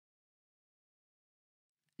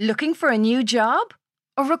Looking for a new job?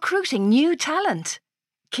 Or recruiting new talent?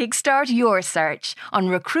 Kickstart your search on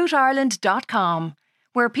recruitireland.com,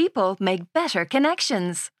 where people make better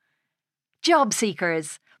connections. Job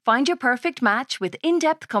seekers, find your perfect match with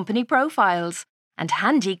in-depth company profiles and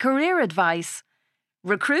handy career advice.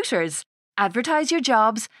 Recruiters, advertise your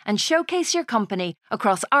jobs and showcase your company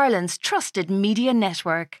across Ireland's trusted media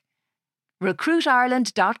network.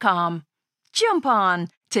 recruitireland.com. Jump on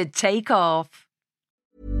to take off.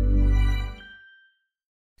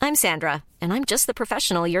 I'm Sandra, and I'm just the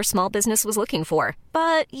professional your small business was looking for.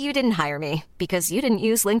 But you didn't hire me because you didn't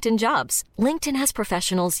use LinkedIn Jobs. LinkedIn has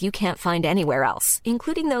professionals you can't find anywhere else,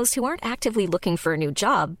 including those who aren't actively looking for a new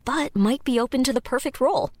job, but might be open to the perfect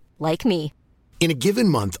role, like me. In a given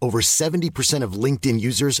month, over 70% of LinkedIn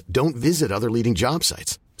users don't visit other leading job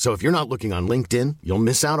sites. So if you're not looking on LinkedIn, you'll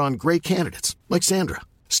miss out on great candidates like Sandra.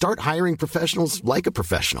 Start hiring professionals like a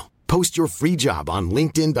professional. Post your free job on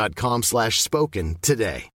linkedin.com/spoken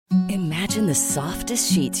today. Imagine the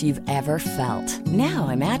softest sheets you've ever felt. Now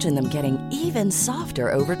imagine them getting even softer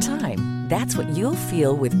over time. That's what you'll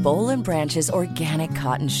feel with Boll & Branch's organic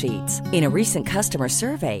cotton sheets. In a recent customer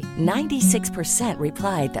survey, 96%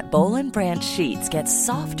 replied that Boll & Branch sheets get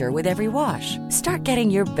softer with every wash. Start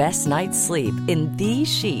getting your best night's sleep in these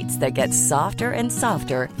sheets that get softer and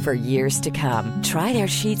softer for years to come. Try their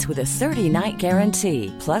sheets with a 30-night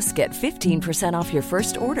guarantee. Plus, get 15% off your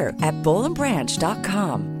first order at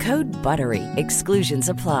bollandbranch.com. Code BUTTERY. Exclusions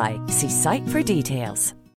apply. See site for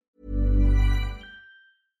details.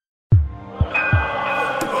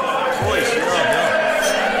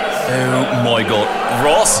 Oh my god,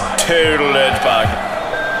 Ross total it back.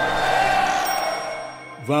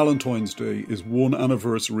 Valentine's Day is one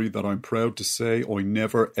anniversary that I'm proud to say I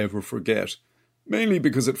never ever forget. Mainly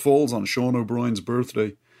because it falls on Sean O'Brien's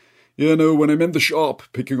birthday. You know, when I'm in the shop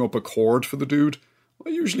picking up a cord for the dude, I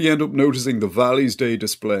usually end up noticing the Valley's Day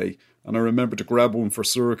display, and I remember to grab one for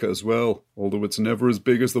Sorcha as well, although it's never as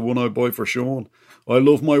big as the one I buy for Sean. I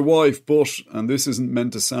love my wife, but, and this isn't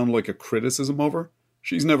meant to sound like a criticism of her,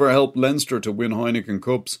 she's never helped Leinster to win Heineken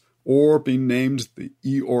Cups, or been named the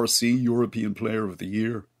ERC European Player of the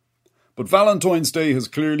Year. But Valentine's Day has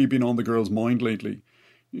clearly been on the girl's mind lately.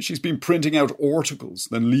 She's been printing out articles,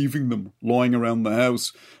 then leaving them lying around the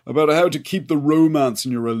house, about how to keep the romance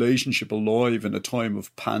in your relationship alive in a time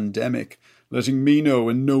of pandemic, letting me know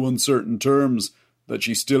in no uncertain terms that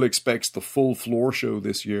she still expects the full floor show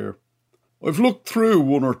this year. I've looked through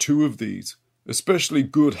one or two of these, especially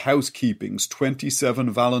Good Housekeeping's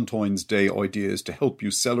 27 Valentine's Day ideas to help you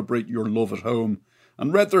celebrate your love at home,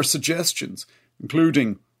 and read their suggestions,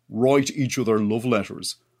 including write each other love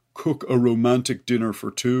letters, cook a romantic dinner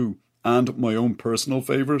for two, and my own personal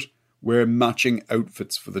favourite, wear matching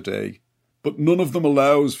outfits for the day. But none of them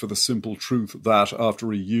allows for the simple truth that,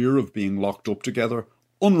 after a year of being locked up together,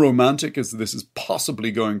 unromantic as this is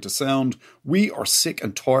possibly going to sound, we are sick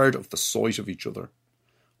and tired of the sight of each other.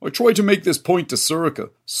 I try to make this point to Sorcha,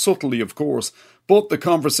 subtly of course, but the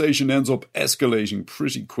conversation ends up escalating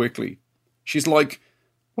pretty quickly. She's like,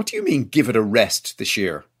 "What do you mean give it a rest this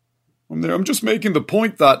year?" I'm just making the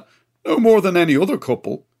point that, no more than any other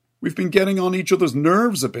couple, we've been getting on each other's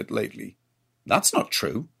nerves a bit lately. That's not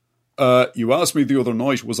true. You asked me the other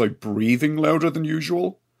night, was I breathing louder than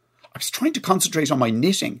usual? I was trying to concentrate on my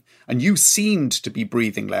knitting, and you seemed to be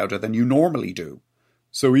breathing louder than you normally do.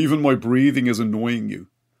 So even my breathing is annoying you.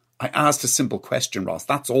 I asked a simple question, Ross,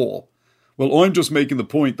 that's all. Well, I'm just making the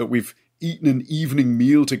point that we've eaten an evening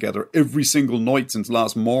meal together every single night since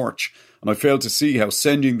last March, and I fail to see how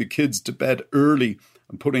sending the kids to bed early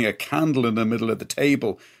and putting a candle in the middle of the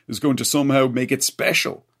table is going to somehow make it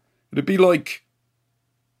special. It'd be like...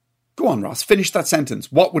 Go on, Ross, finish that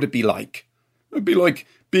sentence. What would it be like? It'd be like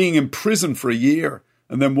being in prison for a year,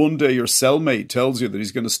 and then one day your cellmate tells you that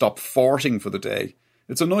he's going to stop farting for the day.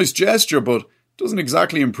 It's a nice gesture, but doesn't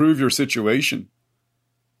exactly improve your situation.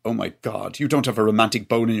 Oh my God, you don't have a romantic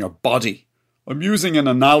bone in your body. I'm using an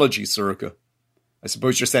analogy, Sorcha. I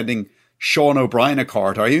suppose you're sending Sean O'Brien a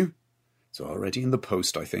card, are you? It's already in the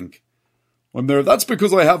post, I think. I'm there. That's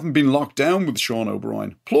because I haven't been locked down with Sean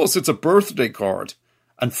O'Brien. Plus, it's a birthday card.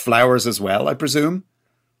 And flowers as well, I presume?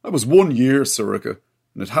 That was 1 year, Sorcha,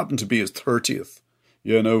 and it happened to be his 30th.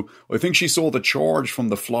 You know, I think she saw the charge from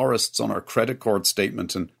the florists on her credit card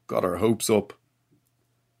statement and got her hopes up.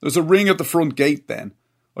 There's a ring at the front gate then.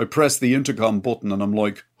 I press the intercom button and I'm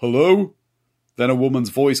like, hello? Then a woman's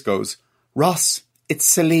voice goes, Ross, it's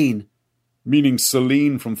Celine. Meaning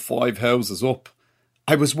Celine from 5 houses up.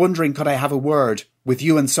 I was wondering, could I have a word with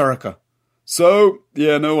you and Sorcha? So,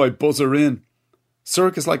 yeah, no, I buzz her in.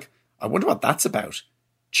 Sorcha's like, I wonder what that's about.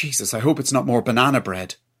 Jesus, I hope it's not more banana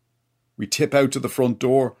bread. We tip out to the front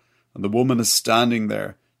door, and the woman is standing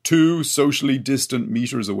there, 2 socially distant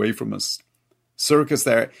metres away from us. Circus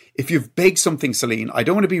there. If you've baked something, Celine, I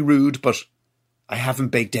don't want to be rude, but I haven't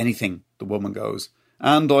baked anything, the woman goes.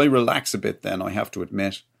 And I relax a bit then, I have to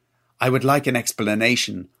admit. I would like an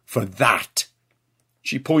explanation for that.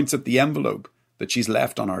 She points at the envelope that she's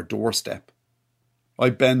left on our doorstep.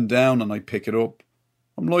 I bend down and I pick it up.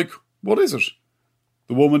 I'm like, what is it?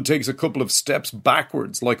 The woman takes a couple of steps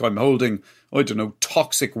backwards like I'm holding, I don't know,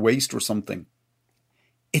 toxic waste or something.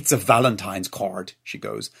 It's a Valentine's card, she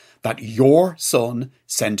goes, that your son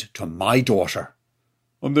sent to my daughter.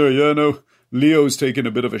 I'm there, yeah, no, Leo's taking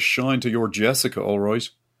a bit of a shine to your Jessica, all right.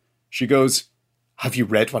 She goes, have you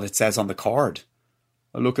read what it says on the card?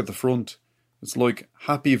 I look at the front. It's like,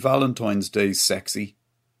 Happy Valentine's Day, sexy.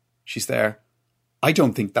 She's there. I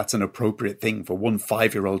don't think that's an appropriate thing for one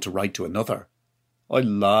 5-year-old to write to another. I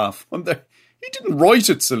laugh. I'm there. He didn't write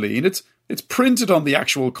it, Celine. It's printed on the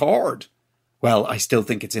actual card. Well, I still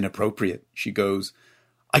think it's inappropriate, she goes.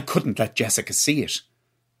 I couldn't let Jessica see it.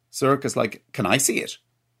 Circa's like, can I see it?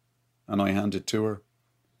 And I hand it to her.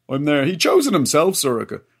 I'm there. He chose it himself,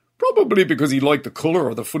 Circa. Probably because he liked the colour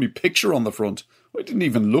or the funny picture on the front. I didn't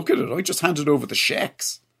even look at it. I just handed over the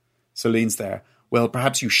checks. Celine's there. Well,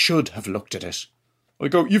 perhaps you should have looked at it. I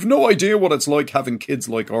go, you've no idea what it's like having kids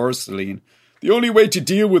like ours, Celine. The only way to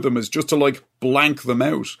deal with them is just to, blank them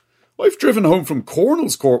out. I've driven home from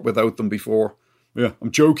Cornell's Court without them before. Yeah,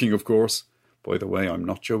 I'm joking, of course. By the way, I'm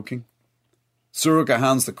not joking. Surga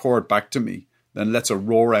hands the cord back to me, then lets a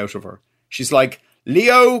roar out of her. She's like,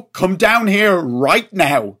 Leo, come down here right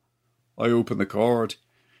now. I open the card.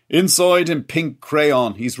 Inside in pink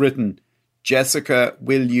crayon, he's written, Jessica,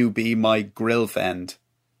 will you be my grillfriend?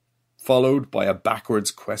 Followed by a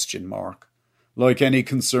backwards question mark. Like any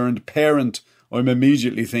concerned parent, I'm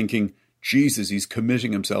immediately thinking, Jesus, he's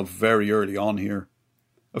committing himself very early on here.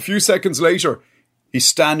 A few seconds later, he's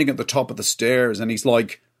standing at the top of the stairs and he's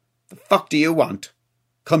like, the fuck do you want?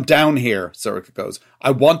 Come down here, Circa goes.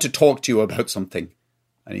 I want to talk to you about something.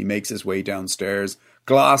 And he makes his way downstairs,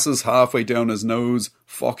 glasses halfway down his nose,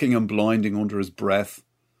 fucking and blinding under his breath.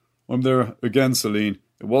 I'm there again, Celine.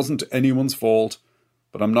 It wasn't anyone's fault,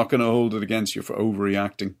 but I'm not going to hold it against you for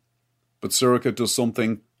overreacting. But Circa does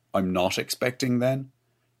something I'm not expecting then.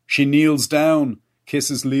 She kneels down,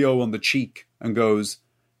 kisses Leo on the cheek and goes,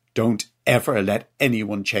 don't ever let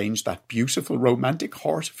anyone change that beautiful romantic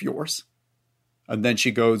heart of yours. And then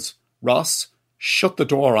she goes, Ross, shut the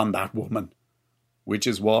door on that woman. Which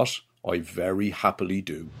is what I very happily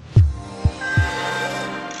do.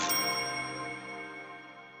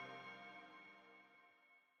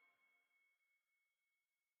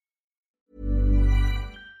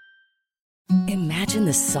 Imagine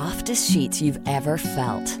the softest sheets you've ever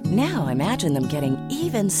felt. Now imagine them getting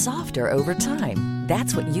even softer over time.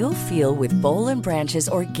 That's what you'll feel with Boll & Branch's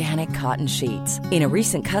organic cotton sheets. In a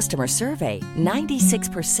recent customer survey,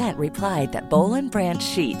 96% replied that Boll & Branch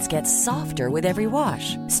sheets get softer with every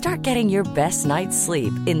wash. Start getting your best night's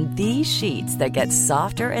sleep in these sheets that get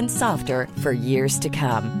softer and softer for years to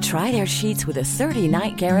come. Try their sheets with a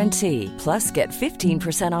 30-night guarantee. Plus, get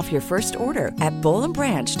 15% off your first order at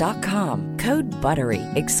bollandbranch.com. Code BUTTERY.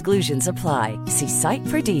 Exclusions apply. See site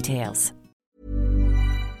for details.